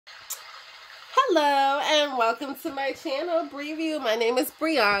Hello and welcome to my channel, Briy View. My name is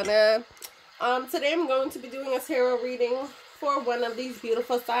Brianna. Today I'm going to be doing a tarot reading for one of these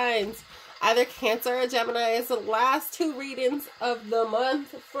beautiful signs. Either Cancer or Gemini is the last two readings of the month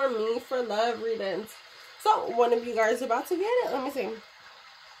for me for love readings. So one of you guys is about to get it. Let me see.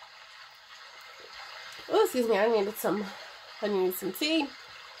 Oh, excuse me. I needed some tea.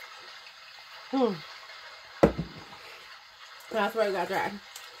 That's where I got dry.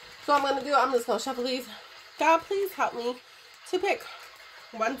 So what I'm going to do, I'm just going to shuffle these. God, please help me to pick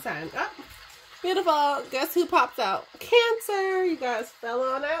one sign. Oh, beautiful. Guess who pops out? Cancer. You guys fell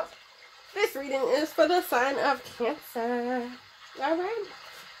on out. This reading is for the sign of Cancer. Alright.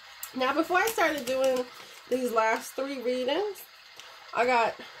 Now, before I started doing these last three readings, I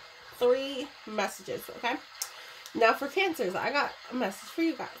got three messages, okay? Now, for Cancers, I got a message for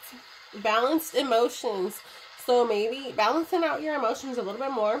you guys. Balanced emotions. So maybe balancing out your emotions a little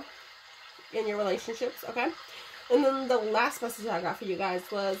bit more in your relationships, okay? And then the last message I got for you guys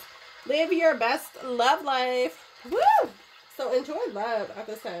was live your best love life. Woo! So enjoy love at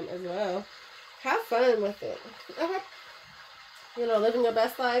this time as well. Have fun with it. Okay? You know, living your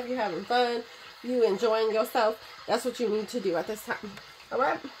best life, you're having fun, you enjoying yourself. That's what you need to do at this time.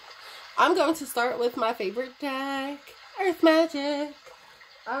 Alright? I'm going to start with my favorite deck, Earth Magic.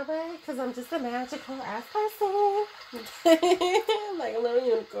 Alright, because I'm just a magical ass person. Like a little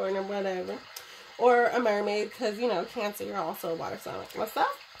unicorn or whatever. Or a mermaid, because, you know, Cancer, you're also a water sign like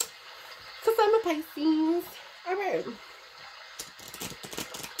myself. Because I'm a Pisces. Alright.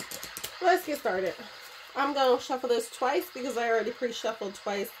 Let's get started. I'm going to shuffle this twice because I already pre-shuffled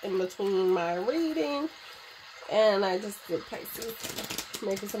twice in between my reading. And I just did Pisces.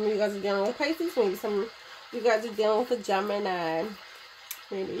 Maybe some of you guys are dealing with Pisces. Maybe some of you guys are dealing with a Gemini.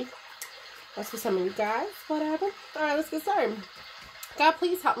 Maybe that's for some of you guys. Whatever. Alright, let's get started. God,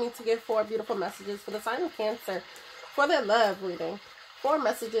 please help me to give 4 beautiful messages for the sign of Cancer for their love reading. 4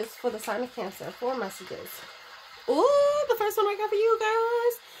 messages for the sign of Cancer. 4 messages. Ooh, the first one I got for you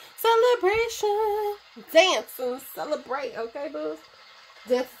guys. Celebration. Dance and celebrate. Okay, boo?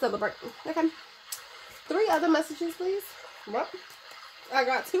 Dance and celebrate. Okay. 3 other messages, please. Well, I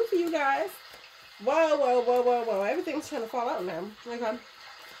got 2 for you guys. Whoa, whoa, whoa, whoa, whoa. Everything's trying to fall out now. Okay.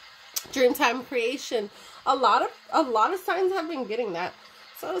 Dreamtime creation. A lot of signs have been getting that.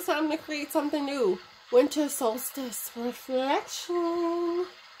 So it's time to create something new. Winter solstice reflection.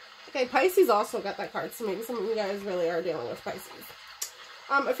 Okay, Pisces also got that card. So maybe some of you guys really are dealing with Pisces.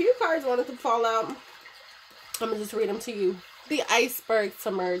 A few cards wanted to fall out. I'm going to just read them to you. The iceberg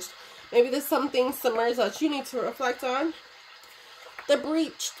submerged. Maybe there's something submerged that you need to reflect on. The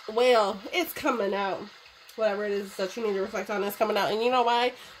breached whale, it's coming out. Whatever it is that you need to reflect on is coming out. And you know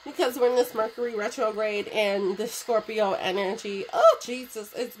why? Because we're in this Mercury retrograde and the Scorpio energy. Oh,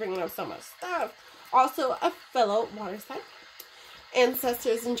 Jesus, it's bringing up so much stuff. Also, a fellow water sign.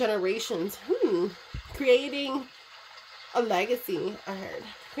 Ancestors and generations. Creating a legacy, I heard.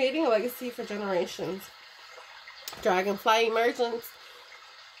 Creating a legacy for generations. Dragonfly emergence.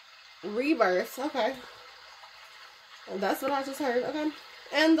 Rebirth. Okay. That's what I just heard. Okay.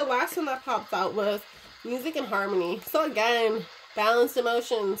 And the last one that popped out was music and harmony. So again, balanced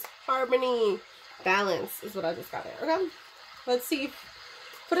emotions, harmony, balance is what I just got there. Okay. Let's see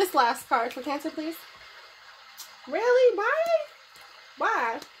for this last card for Cancer, please. Really?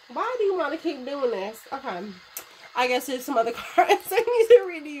 Why do you want to keep doing this? Okay. I guess there's some other cards I need to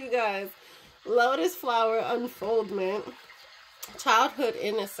read to you guys. Lotus flower unfoldment. Childhood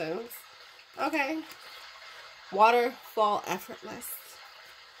innocence. Okay. Waterfall effortless.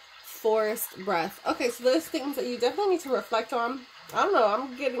 Forest breath. Okay, so there's things that you definitely need to reflect on. I don't know,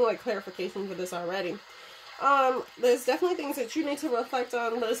 I'm getting like clarification for this already. There's definitely things that you need to reflect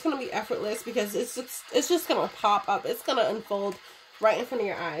on, but it's gonna be effortless because it's just gonna pop up. It's gonna unfold right in front of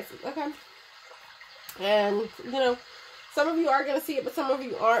your eyes. Okay. And you know, some of you are gonna see it, but some of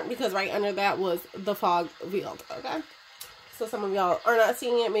you aren't because right under that was the fog veiled. Okay. So some of y'all are not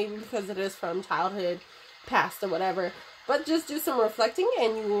seeing it, maybe because it is from childhood, past, or whatever. But just do some reflecting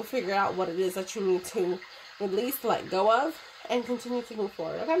and you will figure out what it is that you need to release, let go of, and continue to move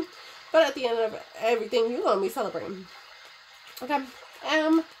forward, okay? But at the end of everything, you're going to be celebrating. Okay?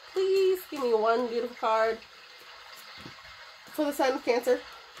 Please give me one beautiful card for the sign of Cancer.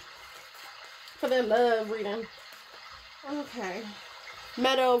 For their love reading. Okay.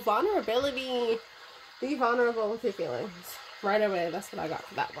 Meadow, vulnerability. Be vulnerable with your feelings. Right away, that's what I got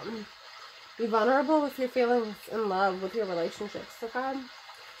for that one. Be vulnerable with your feelings in love with your relationships, okay?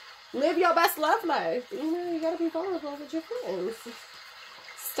 Live your best love life. You know, you gotta be vulnerable with your feelings.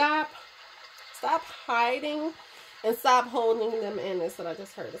 Stop hiding and stop holding them in is what I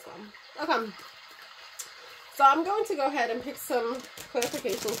just heard as well. Okay. So I'm going to go ahead and pick some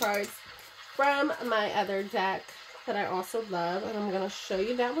clarification cards from my other deck that I also love. And I'm going to show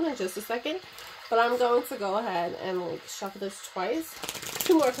you that one in just a second. But I'm going to go ahead and like shuffle this twice.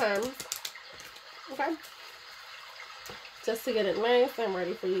 2 more times. Okay. Just to get it nice and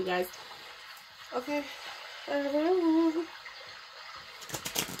ready for you guys. Okay. And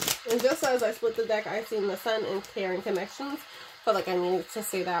just as I split the deck, I seen the Sun and Caring Connections. Felt like I needed to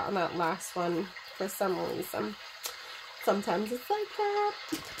say that on that last one for some reason. Sometimes it's like that.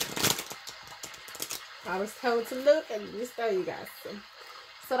 I was told to look and just tell you guys.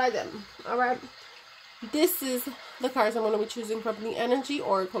 So I did. Alright. This is the cards I'm going to be choosing from the Energy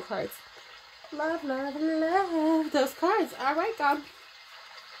Oracle cards. Love, love, love those cards. Alright, God.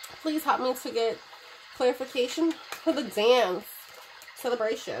 Please help me to get clarification for the dance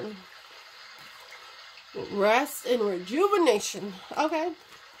celebration. Rest and rejuvenation. Okay.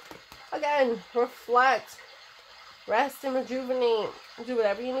 Again, reflect. Rest and rejuvenate. Do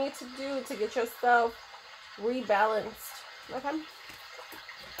whatever you need to do to get yourself rebalanced. Okay.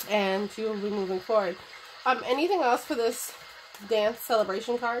 And you'll be moving forward. Anything else for this dance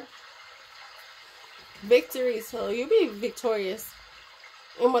celebration card? Victory. So you'll be victorious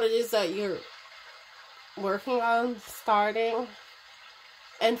in what it is that you're working on, starting,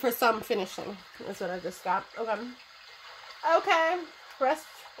 and for some finishing. That's what I just got. Okay. Okay. Rest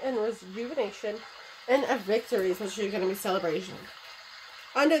and rejuvenation and a victory is what you're going to be celebrating.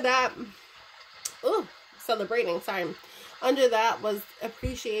 Under that, celebrating, sorry. Under that was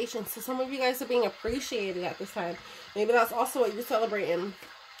appreciation. So some of you guys are being appreciated at this time. Maybe that's also what you're celebrating.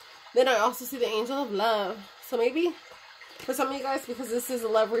 Then I also see the Angel of Love. So maybe for some of you guys, because this is a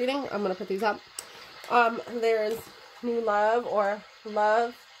love reading, I'm going to put these up. There's new love or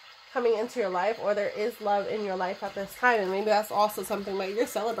love coming into your life, or there is love in your life at this time, and maybe that's also something that you're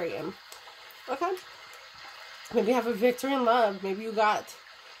celebrating. Okay? Maybe you have a victory in love. Maybe you got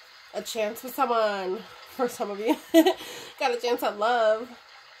a chance with someone. For some of you, got a chance at love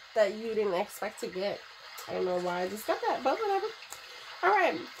that you didn't expect to get. I don't know why I just got that, but whatever.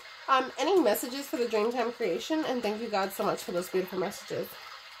 Alright. Any messages for the Dreamtime creation? And thank you, God, so much for those beautiful messages.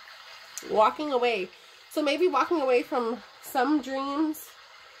 Walking away. So maybe walking away from some dreams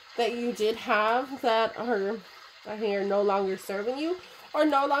that you did have that are here no longer serving you, or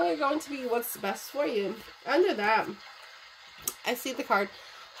no longer going to be what's best for you. Under that, I see the card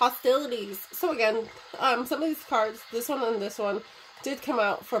hostilities. So again, some of these cards, this one and this one, did come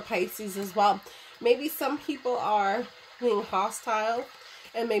out for Pisces as well. Maybe some people are being hostile,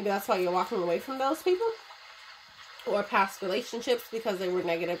 and maybe that's why you're walking away from those people. Or past relationships because they were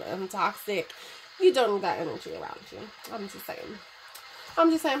negative and toxic. You don't need that energy around you. I'm just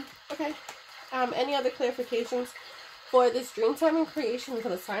saying. Okay. Any other clarifications for this Dreamtime and creation for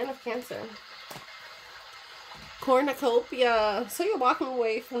the sign of Cancer? Cornucopia. So you're walking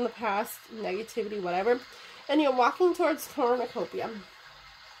away from the past, negativity, whatever, and you're walking towards cornucopia.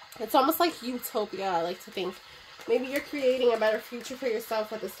 It's almost like utopia, I like to think. Maybe you're creating a better future for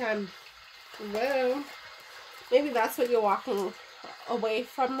yourself at this time. Well, maybe that's what you're walking away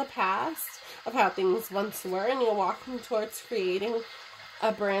from the past of how things once were, and you're walking towards creating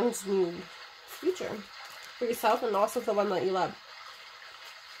a brand new future for yourself and also the one that you love.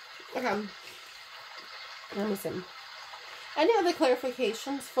 Okay. Let me see. Any other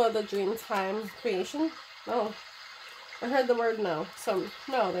clarifications for the Dreamtime creation? No. I heard the word no. So,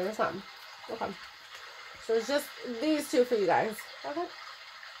 no, there is none. Okay. So, it's just these two for you guys. Okay.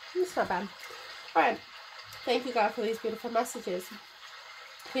 It's not bad. Alright. Thank you, God, for these beautiful messages.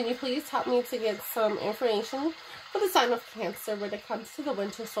 Can you please help me to get some information for the sign of Cancer when it comes to the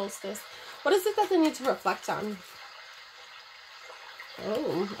winter solstice? What is it that they need to reflect on?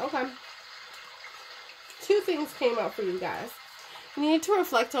 Oh, okay. 2 things came out for you guys. You need to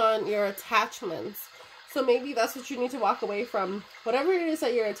reflect on your attachments. So maybe that's what you need to walk away from. Whatever it is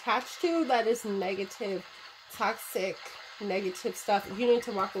that you're attached to that is negative, toxic, negative stuff, you need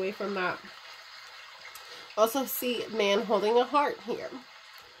to walk away from that. Also see man holding a heart here.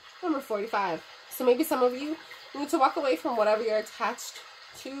 Number 45. So maybe some of you need to walk away from whatever you're attached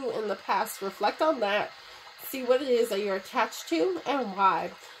to in the past. Reflect on that. See what it is that you're attached to and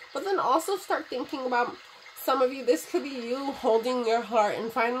why. But then also start thinking about, some of you, this could be you holding your heart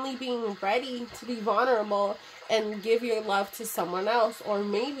and finally being ready to be vulnerable and give your love to someone else. Or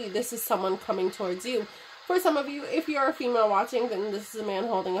maybe this is someone coming towards you. For some of you, if you're a female watching, then this is a man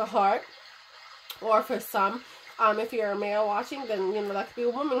holding a heart. Or for some, if you're a male watching, then, you know, that could be a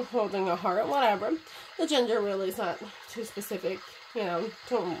woman holding a heart, whatever. The gender really is not too specific, you know,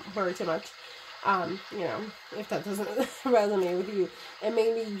 don't worry too much. You know, if that doesn't resonate with you. And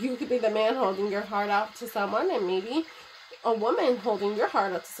maybe you could be the man holding your heart out to someone, and maybe a woman holding your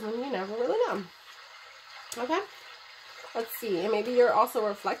heart out to someone. You never really know. Okay? Let's see. And maybe you're also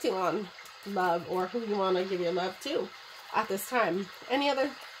reflecting on love, or who you want to give your love to at this time. Any other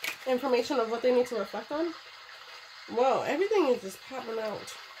information of what they need to reflect on? Whoa, everything is just popping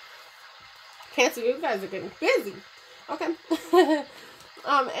out. Cancer, you guys are getting busy. Okay.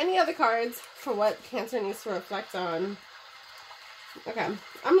 Any other cards for what Cancer needs to reflect on? Okay.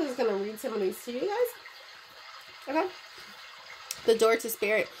 I'm just going to read some of these to you guys. Okay. The door to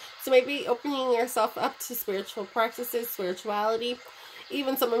spirit. So maybe opening yourself up to spiritual practices, spirituality,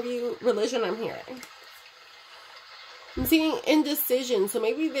 even some of you, religion, I'm hearing. I'm seeing indecision. So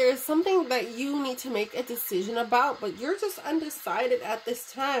maybe there's something that you need to make a decision about, but you're just undecided at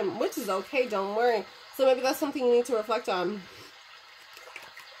this time, which is okay. Don't worry. So maybe that's something you need to reflect on.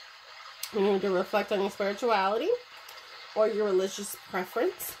 You need to reflect on your spirituality or your religious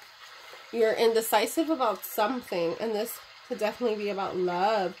preference. You're indecisive about something, and this could definitely be about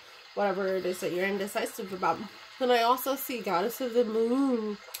love, whatever it is that you're indecisive about. And I also see Goddess of the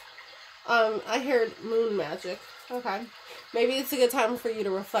Moon. I heard moon magic. Okay. Maybe it's a good time for you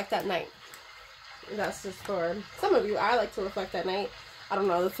to reflect at night. That's just for some of you. I like to reflect at night. I don't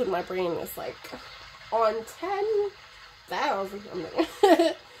know. That's when my brain is like on 10,000.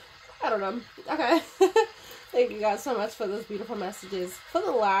 I don't know. Okay. Thank you guys so much for those beautiful messages. For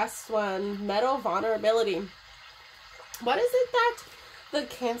the last one, metal vulnerability. What is it that the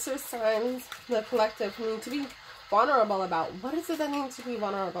Cancer signs, the collective, need to be vulnerable about? What is it that needs to be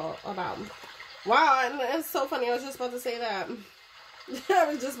vulnerable about? Wow, and it's so funny. I was just about to say that.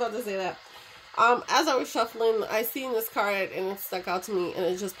 As I was shuffling, I seen this card and it stuck out to me, and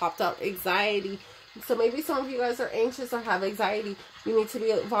it just popped up. Anxiety. So maybe some of you guys are anxious or have anxiety. You need to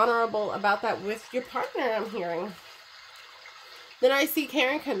be vulnerable about that with your partner, I'm hearing. Then I see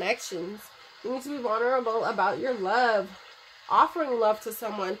caring connections. You need to be vulnerable about your love, offering love to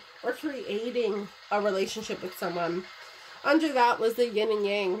someone, or creating a relationship with someone. Under that was the yin and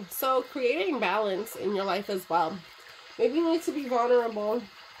yang. So creating balance in your life as well. Maybe you need to be vulnerable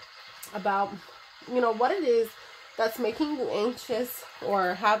about, you know, what it is that's making you anxious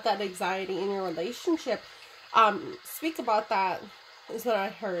or have that anxiety in your relationship. Speak about that is what I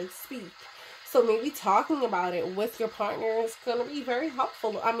heard. Speak. So maybe talking about it with your partner is going to be very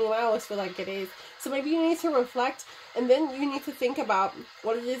helpful. I mean, I always feel like it is. So maybe you need to reflect, and then you need to think about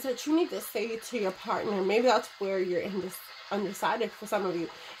what it is that you need to say to your partner. Maybe that's where you're undecided for some of you.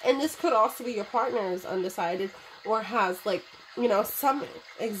 And this could also be your partner is undecided or has, like, you know, some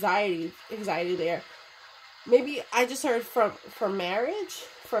anxiety there. Maybe I just heard for marriage,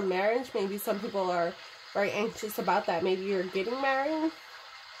 maybe some people are very anxious about that. Maybe you're getting married,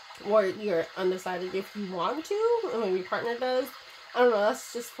 or you're undecided if you want to, or maybe your partner does. I don't know,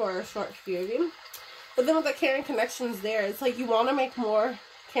 that's just for a short few of you. But then with the caring connections there, it's like you want to make more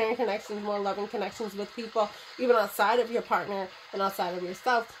caring connections, more loving connections with people, even outside of your partner and outside of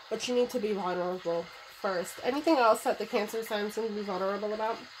yourself. But you need to be vulnerable first. Anything else that the Cancer signs need to be vulnerable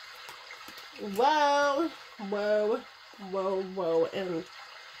about? Whoa, and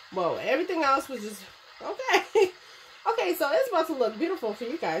whoa. Everything else was just, okay. Okay, so it's about to look beautiful for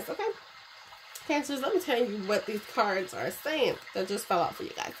you guys, okay? Cancers, let me tell you what these cards are saying that just fell out for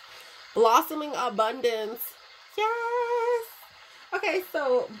you guys. Blossoming abundance. Yes! Okay,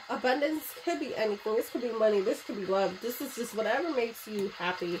 so abundance could be anything. This could be money. This could be love. This is just whatever makes you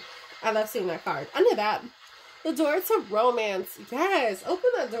happy. I love seeing that card. Under that, the door to romance. Yes, open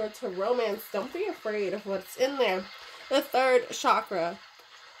that door to romance. Don't be afraid of what's in there. The third chakra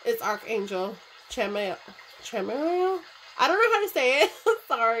is Archangel Chamuel. I don't know how to say it.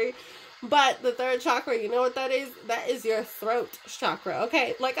 Sorry. But the third chakra, you know what that is? That is your throat chakra.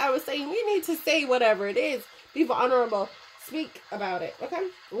 Okay? Like I was saying, you need to say whatever it is. Be vulnerable. Speak about it. Okay?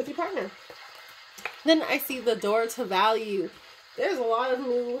 With your partner. Then I see the door to value. There's a lot of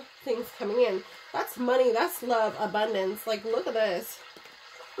new things coming in. That's money. That's love. Abundance. Like, look at this.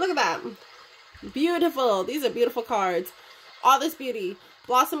 Look at that. Beautiful. These are beautiful cards. All this beauty.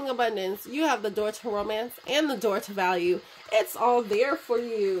 Blossoming abundance. You have the door to romance and the door to value. It's all there for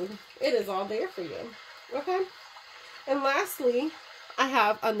you. It is all there for you. Okay? And lastly, I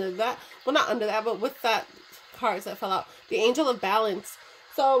have under that, well, not under that, but with that cards that fell out, the Angel of Balance.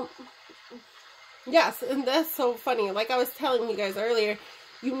 So, yes, and that's so funny. Like I was telling you guys earlier,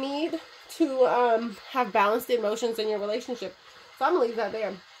 you need to have balanced emotions in your relationship. So I'm going to leave that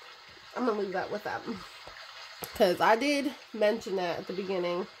there. I'm going to leave that with that. Because I did mention that at the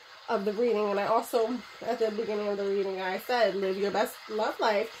beginning of the reading. And I also, at the beginning of the reading, I said, live your best love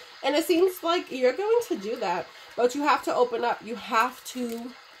life. And it seems like you're going to do that, but you have to open up. You have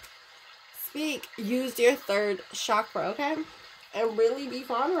to speak. Use your third chakra, okay? And really be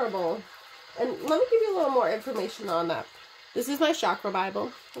vulnerable. And let me give you a little more information on that. This is my chakra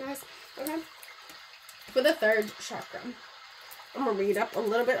Bible, guys, okay? For the third chakra. I'm going to read up a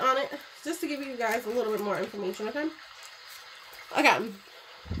little bit on it, just to give you guys a little bit more information, okay? Okay,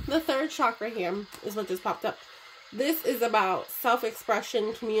 the third chakra here is what just popped up. This is about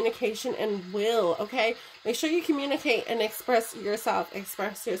self-expression, communication, and will, okay? Make sure you communicate and express yourself.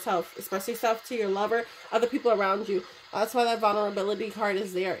 Express yourself. Express yourself to your lover, other people around you. That's why that vulnerability card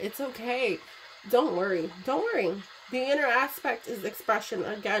is there. It's okay. Don't worry. Don't worry. The inner aspect is expression.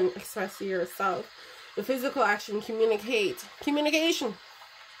 Again, express yourself. The physical action, communicate. Communication.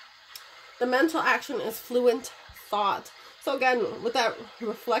 The mental action is fluent thought. So again, with that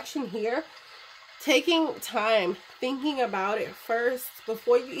reflection here, taking time, thinking about it first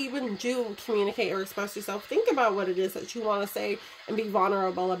before you even do communicate or express yourself. Think about what it is that you want to say and be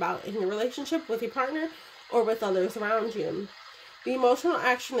vulnerable about in your relationship with your partner or with others around you. The emotional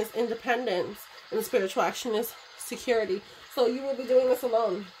action is independence and the spiritual action is security. So you will be doing this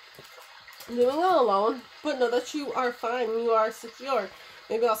alone. Doing it alone, but know that you are fine. You are secure.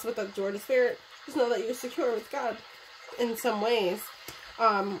 Maybe also with the Jordan spirit, just know that you're secure with God in some ways.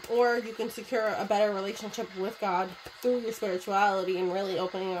 Or you can secure a better relationship with God through your spirituality and really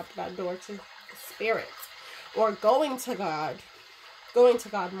opening up that door to spirit. Or going to God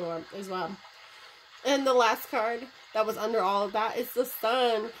more as well. And the last card that was under all of that is the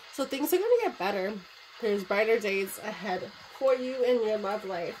Sun. So things are going to get better. There's brighter days ahead for you in your love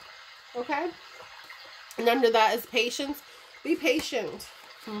life. Okay? And under that is patience. Be patient.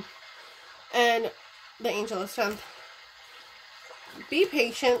 And the Angel of Strength. Be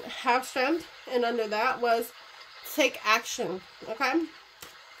patient, have strength, and under that was take action, okay?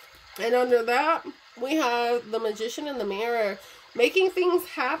 And under that, we have the Magician and the Mirror, making things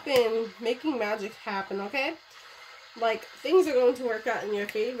happen, making magic happen, okay? Like, things are going to work out in your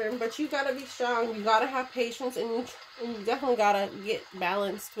favor, but you gotta be strong, you gotta have patience, and you definitely gotta get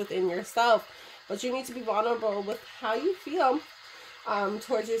balanced within yourself. But you need to be vulnerable with how you feel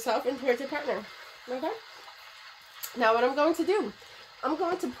towards yourself and towards your partner, okay? Now what I'm going to do, I'm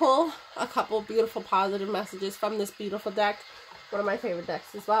going to pull a couple beautiful positive messages from this beautiful deck. One of my favorite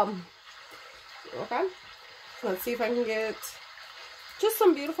decks as well. Okay? Let's see if I can get just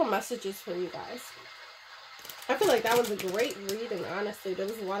some beautiful messages for you guys. I feel like that was a great reading, honestly. There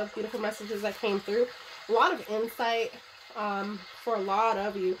was a lot of beautiful messages that came through. A lot of insight for a lot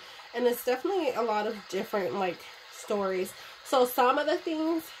of you. And it's definitely a lot of different, like, stories. So some of the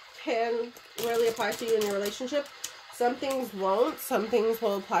things can really apply to you in your relationship. Some things won't. Some things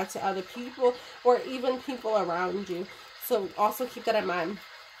will apply to other people or even people around you. So also keep that in mind.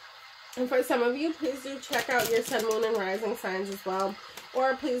 And for some of you, please do check out your sun, moon, and rising signs as well.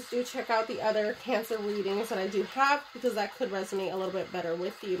 Or please do check out the other Cancer readings that I do have, because that could resonate a little bit better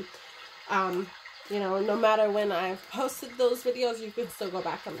with you. You know, no matter when I've posted those videos, you can still go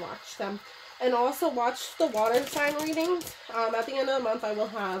back and watch them. And also watch the water sign readings. At the end of the month, I will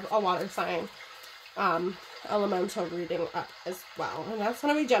have a water sign elemental reading up as well. And that's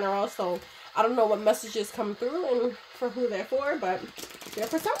going to be general, so I don't know what messages come through and for who they're for, but they're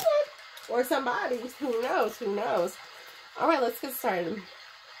for someone or somebody. Who knows? Who knows? Alright, let's get started.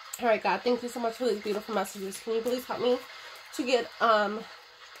 Alright, God, thank you so much for these beautiful messages. Can you please help me to get 1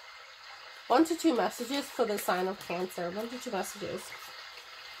 to 2 messages for the sign of Cancer? 1 to 2 messages.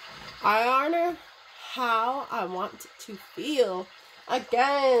 I honor how I want to feel.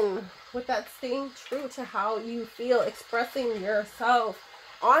 Again, with that staying true to how you feel, expressing yourself.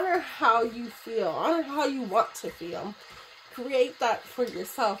 Honor how you feel. Honor how you want to feel. Create that for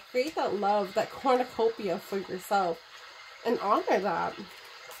yourself. Create that love, that cornucopia for yourself. And honor that.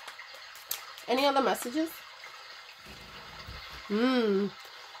 Any other messages? I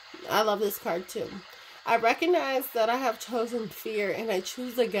love this card too. I recognize that I have chosen fear and I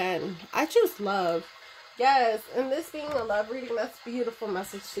choose again. I choose love. Yes, and this being a love reading, that's a beautiful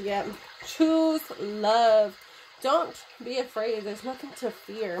message to get. Choose love. Don't be afraid. There's nothing to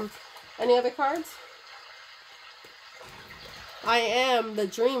fear. Any other cards? I am the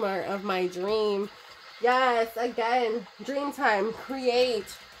dreamer of my dream. Yes, again, dream time.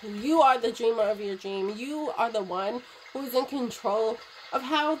 Create. You are the dreamer of your dream. You are the one who's in control of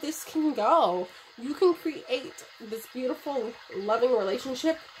how this can go. You can create this beautiful, loving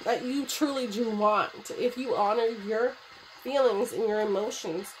relationship that you truly do want. If you honor your feelings and your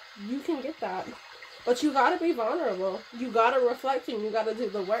emotions, you can get that. But you gotta be vulnerable. You gotta reflect and you gotta do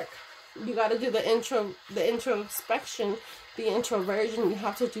the work. You gotta do the introspection the introversion, you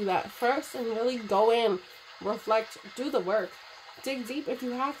have to do that first and really go in, reflect, do the work, dig deep if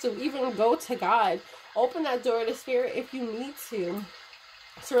you have to, even go to God, open that door to Spirit if you need to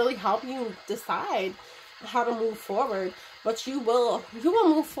really help you decide how to move forward. But you will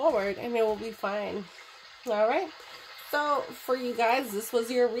move forward and it will be fine. All right. So for you guys, this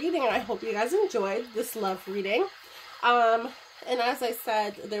was your reading. I hope you guys enjoyed this love reading. And as I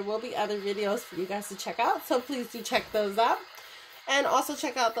said, there will be other videos for you guys to check out. So please do check those out. And also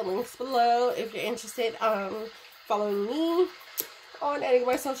check out the links below if you're interested following me on any of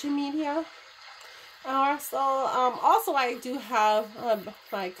my social media. Also, I do have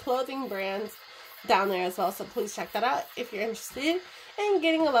my clothing brands down there as well. So please check that out if you're interested in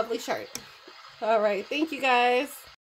getting a lovely shirt. All right. Thank you guys.